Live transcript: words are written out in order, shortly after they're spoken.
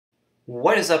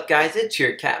What is up, guys? It's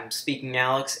your Captain speaking,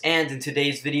 Alex, and in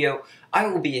today's video I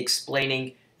will be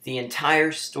explaining the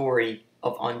entire story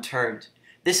of Unturned.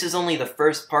 This is only the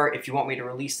first part. If you want me to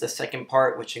release the second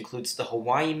part, which includes the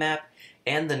Hawaii map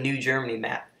and the New Germany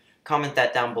map, comment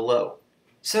that down below.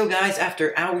 So guys,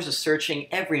 after hours of searching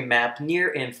every map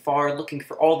near and far, looking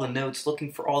for all the notes,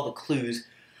 looking for all the clues,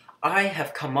 I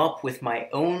have come up with my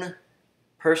own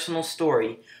personal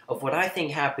story of what I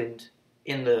think happened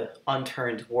in the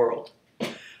Unturned world.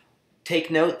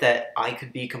 Take note that I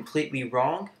could be completely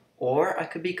wrong, or I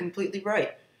could be completely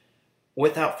right.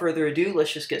 Without further ado,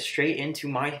 let's just get straight into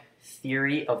my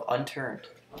theory of Unturned.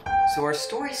 So our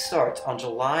story starts on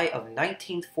July of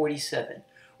 1947,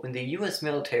 when the US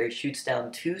military shoots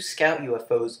down 2 scout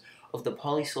UFOs of the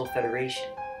Polysol Federation.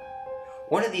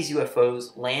 One of these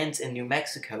UFOs lands in New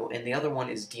Mexico, and the other one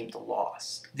is deemed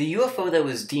lost. The UFO that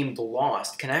was deemed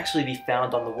lost can actually be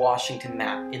found on the Washington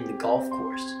map in the golf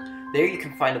course. There you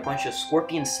can find a bunch of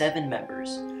Scorpion 7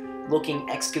 members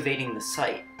excavating the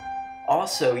site.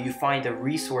 Also, you find a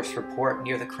resource report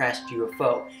near the crashed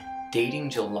UFO dating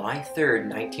July 3rd,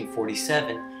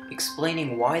 1947,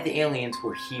 explaining why the aliens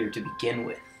were here to begin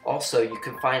with. Also, you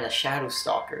can find a shadow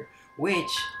stalker,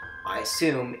 which I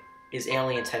assume is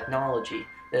alien technology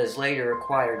that is later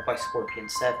acquired by Scorpion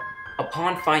 7.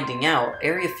 Upon finding out,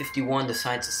 Area 51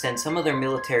 decides to send some of their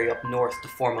military up north to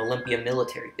form Olympia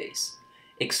Military Base,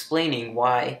 explaining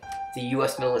why the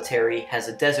US military has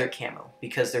a desert camo,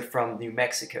 because they're from New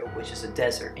Mexico, which is a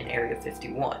desert in Area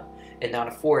 51, and not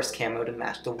a forest camo to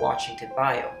match the Washington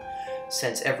biome,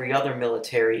 since every other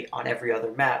military on every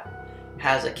other map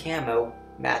has a camo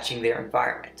matching their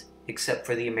environment, except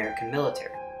for the American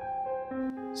military.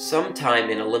 Sometime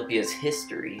in Olympia's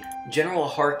history, General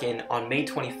Harkin on May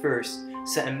 21st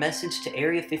sent a message to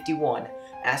Area 51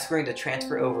 asking to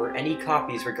transfer over any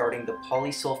copies regarding the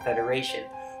Polysol Federation,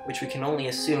 which we can only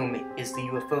assume is the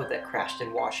UFO that crashed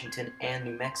in Washington and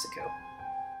New Mexico.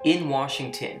 In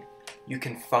Washington, you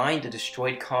can find a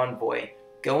destroyed convoy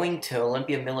going to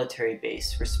Olympia Military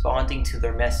Base responding to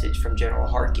their message from General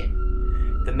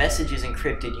Harkin. The message is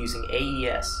encrypted using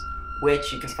AES,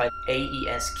 which you can find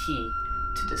AES key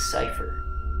to decipher.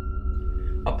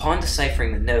 Upon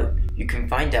deciphering the note, you can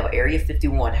find out Area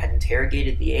 51 had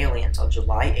interrogated the aliens on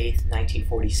July 8th,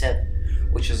 1947,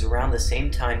 which was around the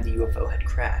same time the UFO had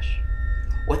crashed.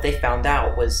 What they found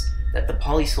out was that the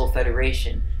Polysol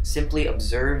Federation simply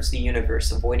observes the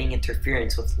universe, avoiding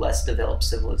interference with less developed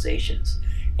civilizations,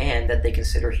 and that they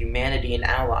consider humanity an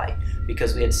ally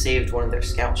because we had saved one of their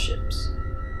scout ships.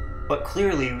 But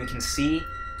clearly we can see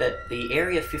that the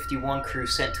Area 51 crew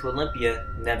sent to Olympia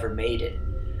never made it,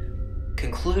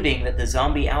 concluding that the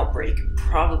zombie outbreak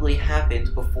probably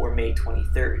happened before May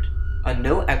 23rd. A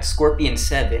note at Scorpion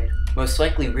 7, most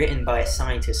likely written by a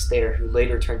scientist there who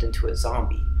later turned into a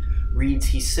zombie, reads,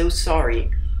 "He's so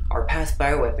sorry, our past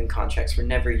bioweapon contracts were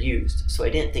never used, so I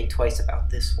didn't think twice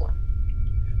about this one."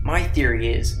 My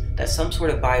theory is that some sort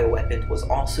of bioweapon was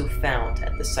also found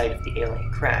at the site of the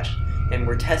alien crash and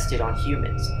were tested on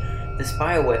humans. This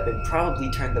bioweapon probably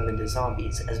turned them into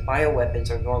zombies, as bioweapons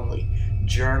are normally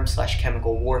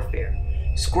germ/chemical warfare.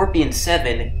 Scorpion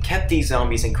 7 kept these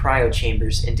zombies in cryo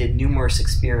chambers and did numerous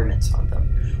experiments on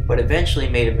them, but eventually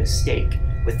made a mistake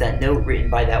with that note written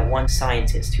by that one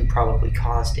scientist who probably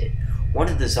caused it. One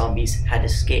of the zombies had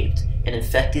escaped and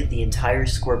infected the entire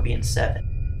Scorpion 7.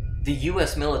 The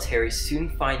US military soon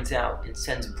finds out and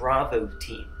sends Bravo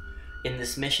team in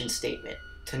this mission statement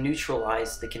to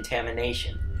neutralize the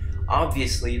contamination.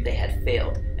 Obviously, they had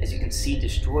failed, as you can see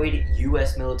destroyed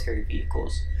US military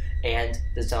vehicles and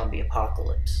the zombie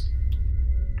apocalypse.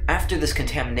 After this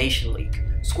contamination leak,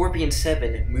 Scorpion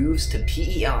 7 moves to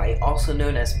PEI, also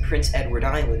known as Prince Edward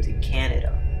Island in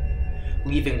Canada,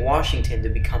 leaving Washington to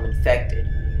become infected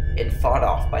and fought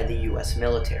off by the US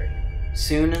military.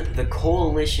 Soon, the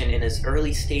coalition in its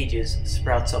early stages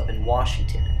sprouts up in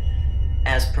Washington,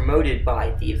 as promoted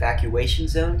by the evacuation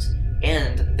zones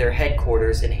and their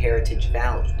headquarters in Heritage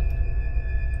Valley.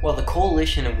 While the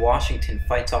coalition in Washington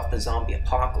fights off the zombie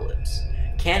apocalypse,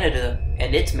 Canada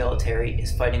and its military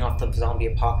is fighting off the zombie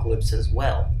apocalypse as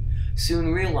well,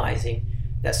 soon realizing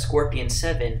that Scorpion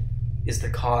 7 is the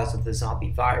cause of the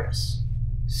zombie virus.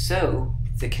 So,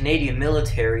 the Canadian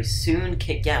military soon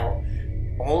kick out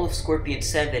all of Scorpion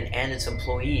 7 and its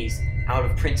employees out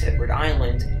of Prince Edward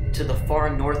Island to the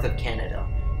far north of Canada,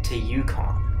 to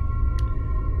Yukon.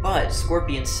 But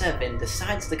Scorpion 7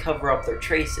 decides to cover up their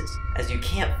traces, as you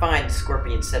can't find the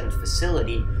Scorpion 7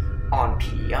 facility on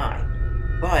PEI.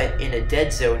 But in a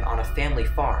dead zone on a family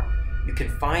farm, you can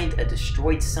find a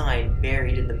destroyed sign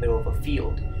buried in the middle of a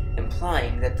field,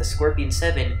 implying that the Scorpion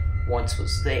 7 once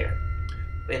was there.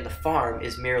 in the farm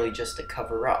is merely just a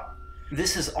cover-up.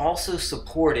 This is also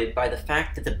supported by the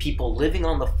fact that the people living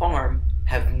on the farm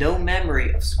have no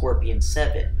memory of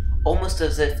Scorpion-7, almost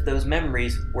as if those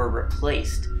memories were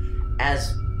replaced,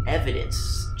 as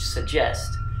evidence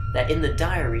suggests that in the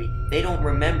diary they don't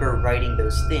remember writing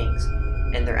those things,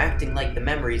 and they're acting like the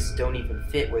memories don't even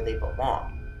fit where they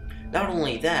belong. Not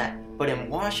only that, but in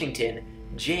Washington,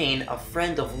 Jane, a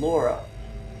friend of Laura,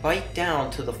 biked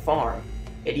down to the farm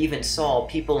and even saw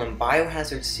people in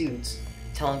biohazard suits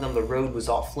telling them the road was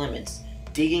off limits,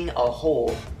 digging a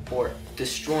hole or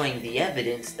destroying the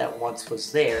evidence that once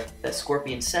was there that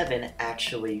Scorpion-7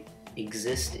 actually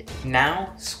existed.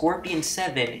 Now,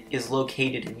 Scorpion-7 is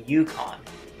located in Yukon,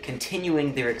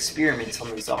 continuing their experiments on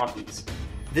the zombies.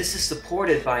 This is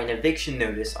supported by an eviction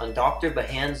notice on Dr.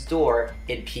 Bahan's door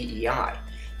in PEI,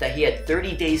 that he had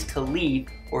 30 days to leave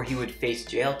or he would face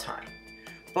jail time.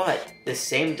 But the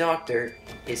same doctor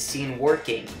is seen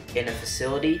working in a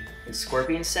facility in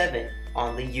Scorpion-7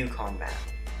 on the Yukon map.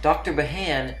 Dr.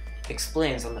 Bahan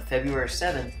explains on the February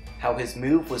 7th how his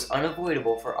move was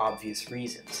unavoidable for obvious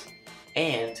reasons,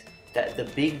 and that the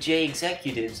Big J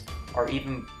executives are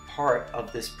even part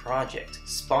of this project,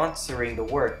 sponsoring the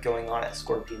work going on at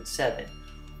Scorpion-7,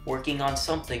 working on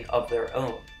something of their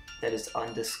own that is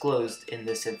undisclosed in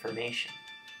this information.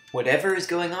 Whatever is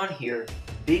going on here,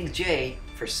 Big J,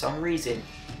 for some reason,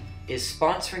 is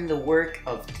sponsoring the work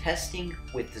of testing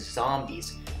with the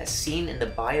zombies as seen in the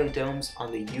biodomes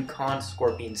on the Yukon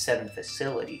Scorpion-7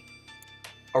 facility.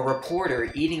 A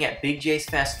reporter eating at Big J's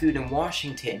fast food in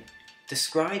Washington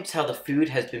describes how the food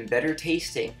has been better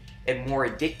tasting and more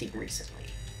addicting recently.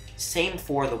 Same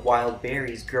for the wild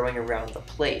berries growing around the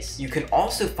place. You can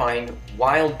also find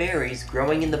wild berries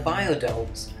growing in the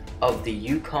biodomes of the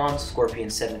Yukon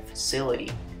Scorpion-7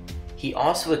 facility. He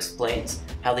also explains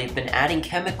how they've been adding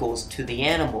chemicals to the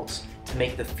animals to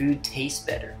make the food taste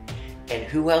better. And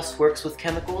who else works with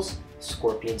chemicals?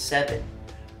 Scorpion-7.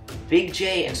 Big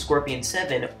J and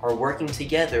Scorpion-7 are working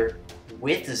together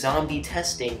with zombie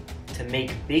testing to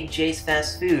make Big J's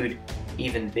fast food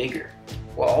even bigger.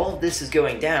 While all of this is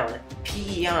going down,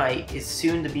 PEI is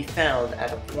soon to be found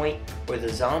at a point where the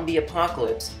zombie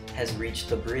apocalypse has reached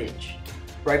the bridge.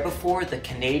 Right before the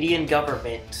Canadian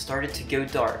government started to go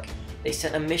dark, they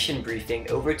sent a mission briefing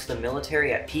over to the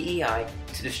military at PEI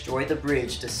to destroy the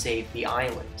bridge to save the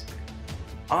island.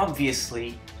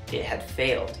 Obviously, it had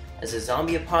failed, as the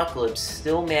zombie apocalypse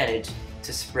still managed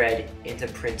to spread into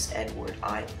Prince Edward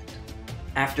Island.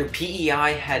 After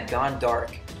PEI had gone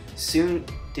dark, soon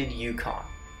did Yukon.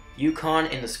 Yukon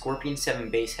and the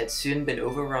Scorpion-7 base had soon been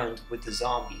overrun with the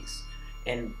zombies,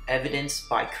 and evidenced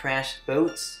by crashed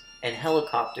boats and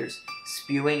helicopters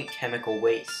spewing chemical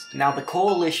waste. Now the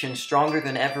coalition, stronger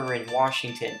than ever in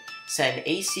Washington, sent an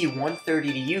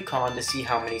AC-130 to Yukon to see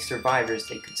how many survivors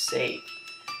they could save.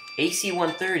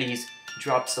 AC-130s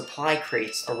dropped supply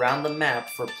crates around the map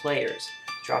for players,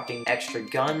 dropping extra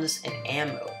guns and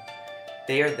ammo.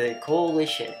 They are the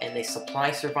coalition and they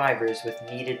supply survivors with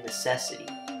needed necessity.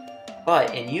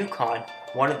 But in Yukon,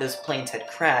 one of those planes had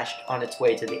crashed on its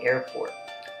way to the airport,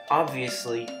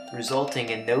 obviously resulting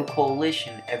in no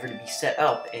coalition ever to be set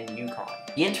up in Yukon.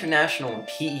 The International and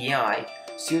PEI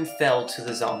soon fell to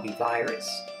the zombie virus.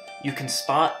 You can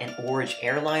spot an orange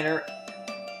airliner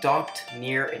docked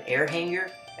near an air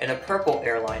hangar, and a purple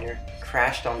airliner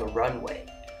crashed on the runway.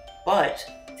 But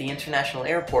the International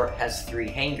Airport has 3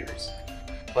 hangars,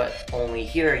 but only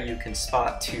here you can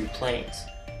spot 2 planes.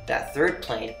 That third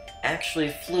plane actually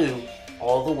flew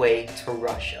all the way to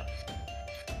Russia.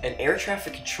 An air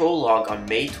traffic control log on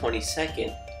May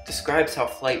 22nd describes how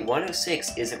Flight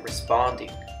 106 isn't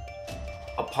responding.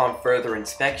 Upon further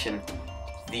inspection,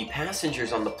 the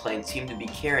passengers on the plane seem to be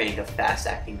carrying a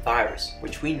fast-acting virus,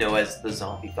 which we know as the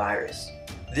zombie virus.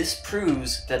 This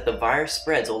proves that the virus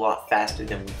spreads a lot faster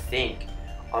than we think.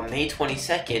 On May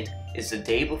 22nd is the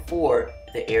day before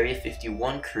the Area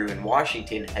 51 crew in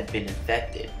Washington had been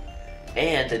infected,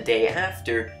 and the day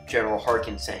after General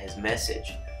Harkin sent his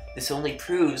message. This only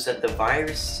proves that the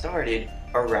virus started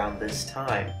around this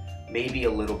time, maybe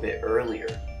a little bit earlier.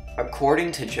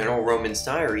 According to General Roman's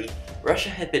diary, Russia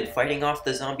had been fighting off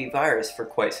the zombie virus for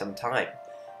quite some time,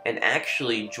 and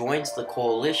actually joins the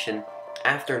coalition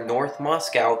after North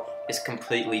Moscow is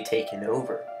completely taken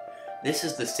over. This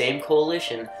is the same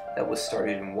coalition that was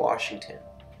started in Washington.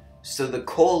 So the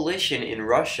coalition in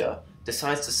Russia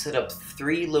decides to set up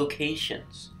 3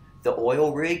 locations: the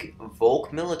oil rig,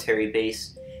 Volk military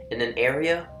base, and an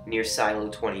area near Silo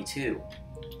 22.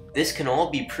 This can all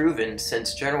be proven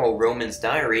since General Roman's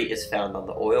diary is found on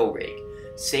the oil rig,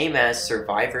 same as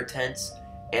survivor tents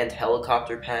and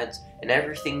helicopter pads and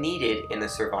everything needed in a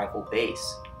survival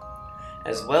base,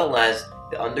 as well as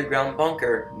the underground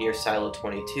bunker near Silo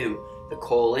 22 the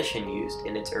Coalition used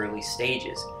in its early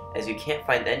stages, as you can't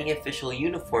find any official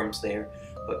uniforms there,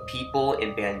 but people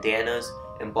in bandanas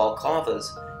and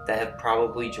balaclavas that have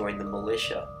probably joined the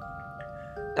militia.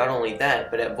 Not only that,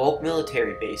 but at Volk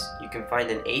Military Base, you can find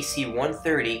an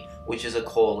AC-130, which is a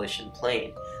Coalition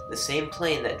plane, the same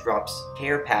plane that drops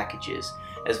care packages,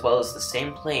 as well as the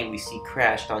same plane we see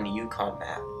crashed on the Yukon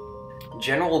map.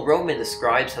 General Roman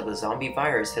describes how the zombie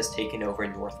virus has taken over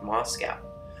North Moscow,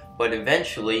 but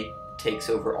eventually takes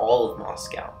over all of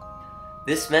Moscow.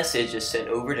 This message is sent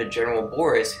over to General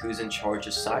Boris, who's in charge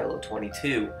of Silo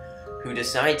 22, who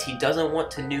decides he doesn't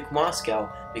want to nuke Moscow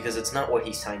because it's not what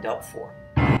he signed up for.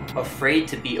 Afraid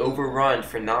to be overrun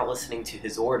for not listening to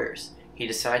his orders, he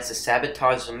decides to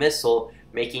sabotage the missile,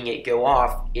 making it go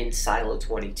off in Silo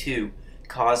 22,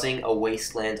 causing a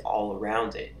wasteland all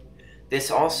around it.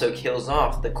 This also kills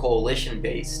off the Coalition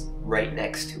base right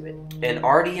next to it. In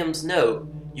Artyom's note,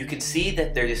 you can see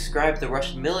that they describe the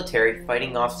Russian military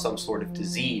fighting off some sort of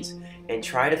disease, and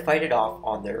try to fight it off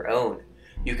on their own.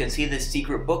 You can see the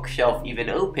secret bookshelf even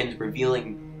opened,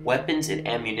 revealing weapons and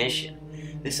ammunition.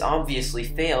 This obviously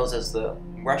fails as the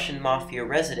Russian mafia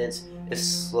residence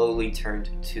is slowly turned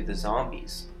to the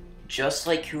zombies. Just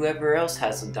like whoever else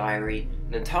has a diary,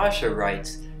 Natasha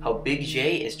writes how Big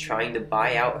J is trying to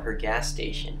buy out her gas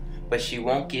station, but she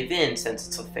won't give in since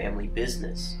it's a family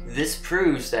business. This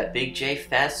proves that Big J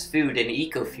Fast Food and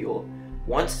EcoFuel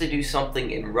wants to do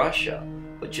something in Russia,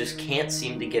 but just can't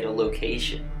seem to get a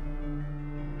location.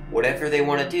 Whatever they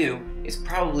want to do is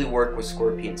probably work with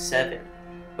Scorpion 7,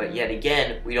 but yet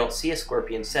again, we don't see a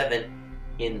Scorpion 7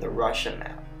 in the Russia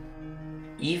map.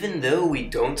 Even though we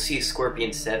don't see a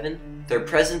Scorpion 7, their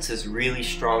presence is really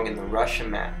strong in the Russia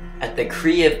map. At the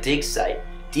Kryiev dig site,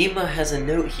 Dima has a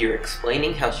note here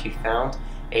explaining how she found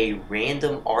a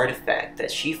random artifact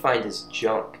that she finds as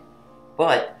junk,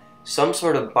 but some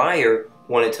sort of buyer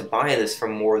wanted to buy this for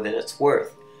more than it's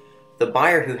worth. The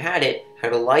buyer who had it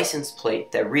had a license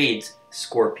plate that reads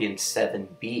Scorpion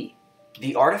 7B.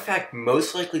 The artifact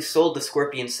most likely sold to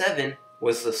Scorpion 7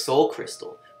 was the Soul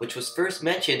Crystal, which was first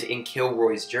mentioned in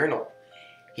Kilroy's journal.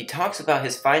 He talks about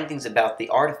his findings about the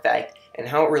artifact and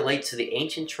how it relates to the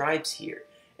ancient tribes here,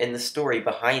 and the story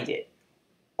behind it.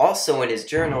 Also in his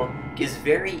journal gives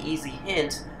very easy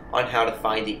hints on how to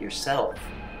find it yourself.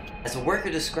 As a worker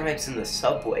describes in the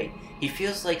subway, he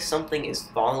feels like something is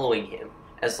following him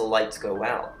as the lights go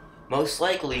out, most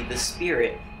likely the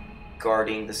spirit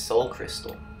guarding the Soul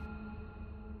Crystal.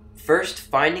 First,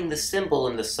 finding the symbol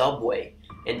in the subway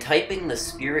and typing the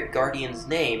spirit guardian's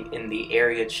name in the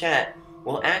area chat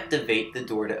will activate the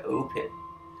door to open.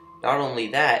 Not only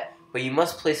that, but you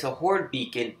must place a horde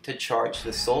beacon to charge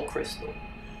the Soul Crystal.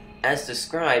 As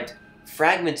described,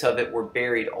 fragments of it were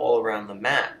buried all around the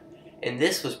map, and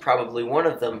this was probably one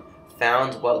of them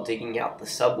found while digging out the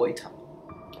subway tunnel.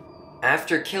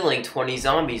 After killing 20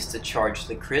 zombies to charge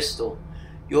the crystal,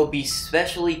 you'll be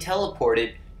specially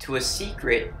teleported to a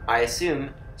secret, I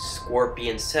assume,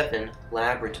 Scorpion 7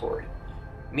 laboratory,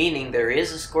 meaning there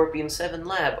is a Scorpion 7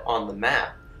 lab on the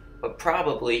map, but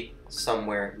probably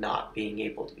somewhere not being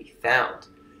able to be found.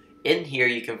 In here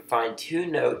you can find 2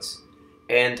 notes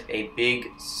and a big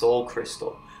soul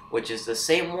crystal, which is the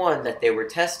same one that they were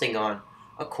testing on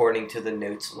according to the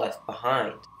notes left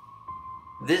behind.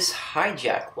 This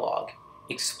hijack log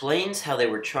explains how they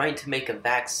were trying to make a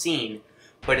vaccine,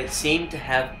 but it seemed to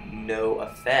have no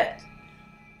effect.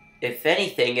 If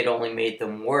anything, it only made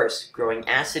them worse, growing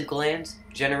acid glands,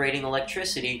 generating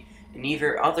electricity, and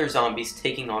even other zombies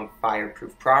taking on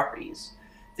fireproof properties.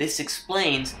 This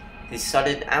explains the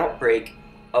sudden outbreak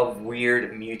of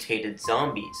weird mutated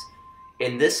zombies.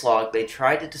 In this log, they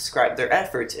try to describe their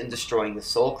efforts in destroying the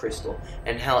Soul Crystal,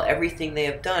 and how everything they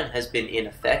have done has been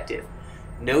ineffective.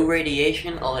 No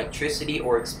radiation, electricity,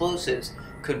 or explosives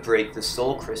could break the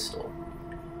Soul Crystal.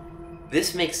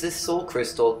 This makes this Soul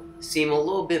Crystal seem a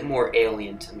little bit more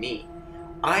alien to me.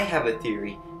 I have a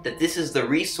theory that this is the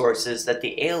resources that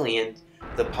the aliens,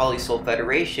 the Polysoul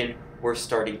Federation, were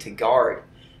starting to guard.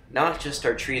 Not just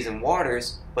our trees and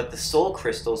waters, but the Soul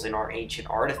Crystals in our ancient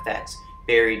artifacts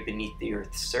buried beneath the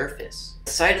Earth's surface. At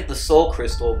the site of the Soul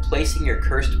Crystal, placing your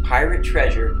cursed pirate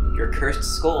treasure, your cursed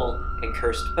skull, and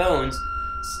cursed bones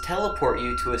teleport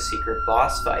you to a secret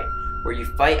boss fight, where you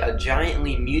fight a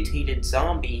giantly mutated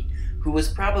zombie who was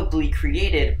probably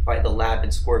created by the lab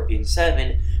in Scorpion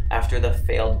 7 after the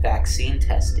failed vaccine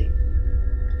testing.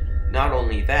 Not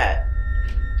only that,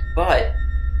 but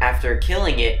after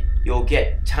killing it, you'll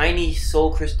get tiny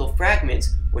soul crystal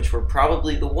fragments, which were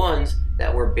probably the ones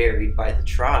that were buried by the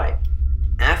tribe.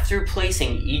 After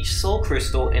placing each soul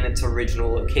crystal in its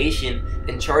original location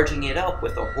and charging it up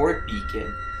with a horde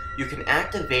beacon, you can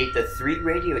activate the 3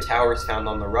 radio towers found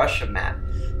on the Russia map,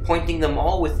 pointing them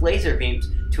all with laser beams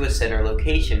to a center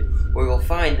location, where you'll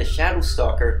find the Shadow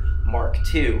Stalker Mark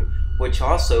II, which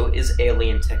also is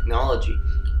alien technology,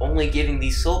 only giving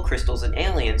these soul crystals and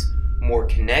aliens more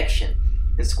connection,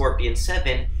 and Scorpion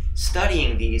 7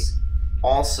 studying these,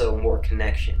 also more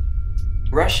connection.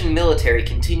 Russian military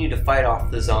continue to fight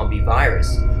off the zombie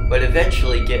virus, but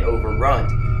eventually get overrun.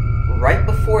 Right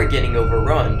before getting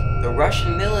overrun, the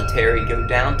Russian military go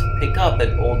down to pick up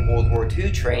an old World War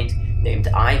II train named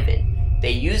Ivan.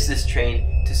 They use this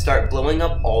train to start blowing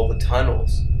up all the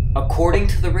tunnels. According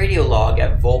to the radio log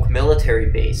at Volk military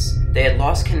base, they had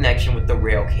lost connection with the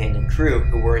rail cannon crew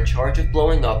who were in charge of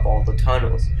blowing up all the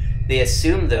tunnels. They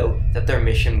assumed, though, that their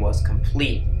mission was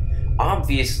complete.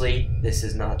 Obviously, this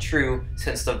is not true,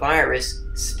 since the virus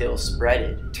still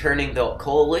spreaded, turning the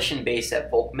coalition base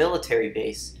at Volk military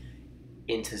base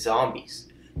into zombies.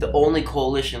 The only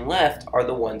coalition left are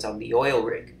the ones on the oil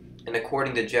rig, and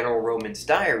according to General Roman's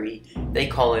diary, they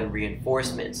call in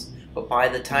reinforcements, but by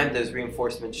the time those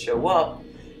reinforcements show up,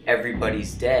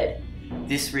 everybody's dead.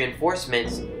 These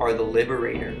reinforcements are the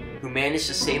Liberator, who managed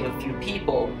to save a few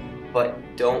people, but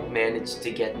don't manage to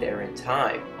get there in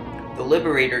time. The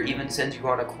Liberator even sends you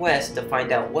on a quest to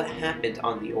find out what happened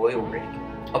on the oil rig.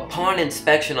 Upon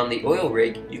inspection on the oil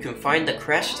rig, you can find the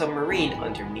crashed submarine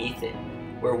underneath it,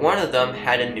 where one of them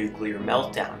had a nuclear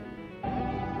meltdown.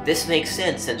 This makes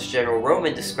sense since General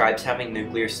Roman describes having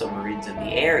nuclear submarines in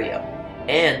the area,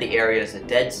 and the area is a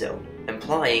dead zone,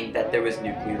 implying that there was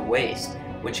nuclear waste,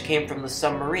 which came from the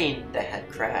submarine that had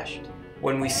crashed.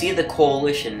 When we see the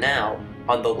coalition now,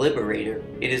 on the Liberator,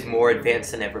 it is more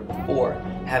advanced than ever before,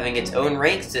 having its own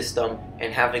rank system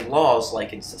and having laws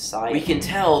like in society. We can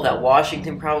tell that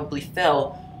Washington probably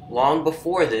fell long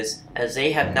before this, as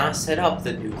they have not set up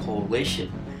the new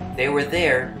coalition. They were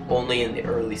there only in the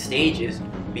early stages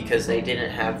because they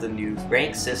didn't have the new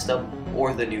rank system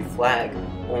or the new flag,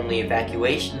 only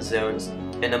evacuation zones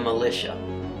and a militia.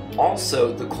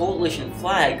 Also, the coalition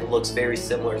flag looks very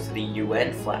similar to the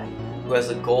UN flag, who has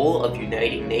a goal of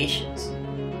uniting nations.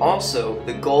 Also,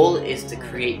 the goal is to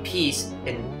create peace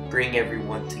and bring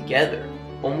everyone together,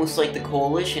 almost like the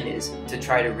coalition is to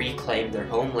try to reclaim their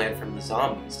homeland from the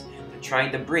zombies. They're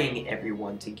trying to bring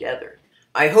everyone together.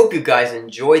 I hope you guys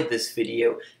enjoyed this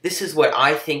video. This is what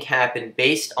I think happened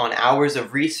based on hours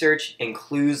of research and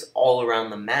clues all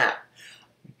around the map.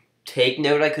 Take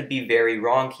note, I could be very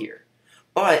wrong here,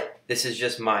 but this is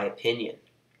just my opinion.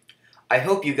 I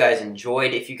hope you guys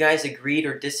enjoyed. If you guys agreed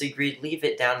or disagreed, leave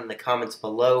it down in the comments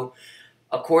below.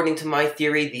 According to my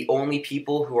theory, the only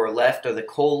people who are left are the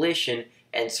coalition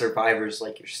and survivors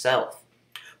like yourself.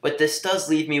 But this does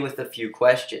leave me with a few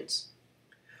questions.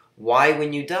 Why,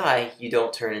 when you die, you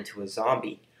don't turn into a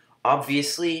zombie?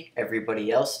 Obviously,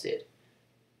 everybody else did.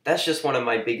 That's just one of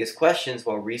my biggest questions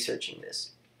while researching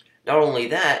this. Not only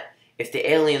that, if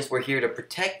the aliens were here to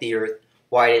protect the Earth,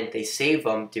 why didn't they save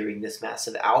them during this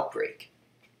massive outbreak?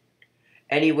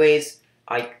 Anyways,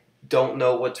 I don't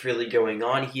know what's really going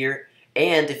on here,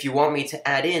 and if you want me to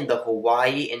add in the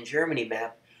Hawaii and Germany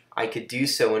map, I could do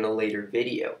so in a later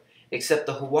video. Except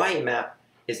the Hawaii map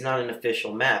is not an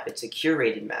official map, it's a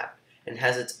curated map, and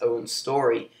has its own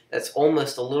story that's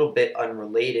almost a little bit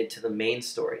unrelated to the main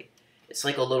story. It's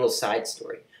like a little side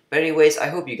story. But anyways, I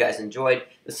hope you guys enjoyed.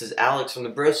 This is Alex from the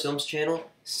Bros Films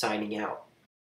channel, signing out.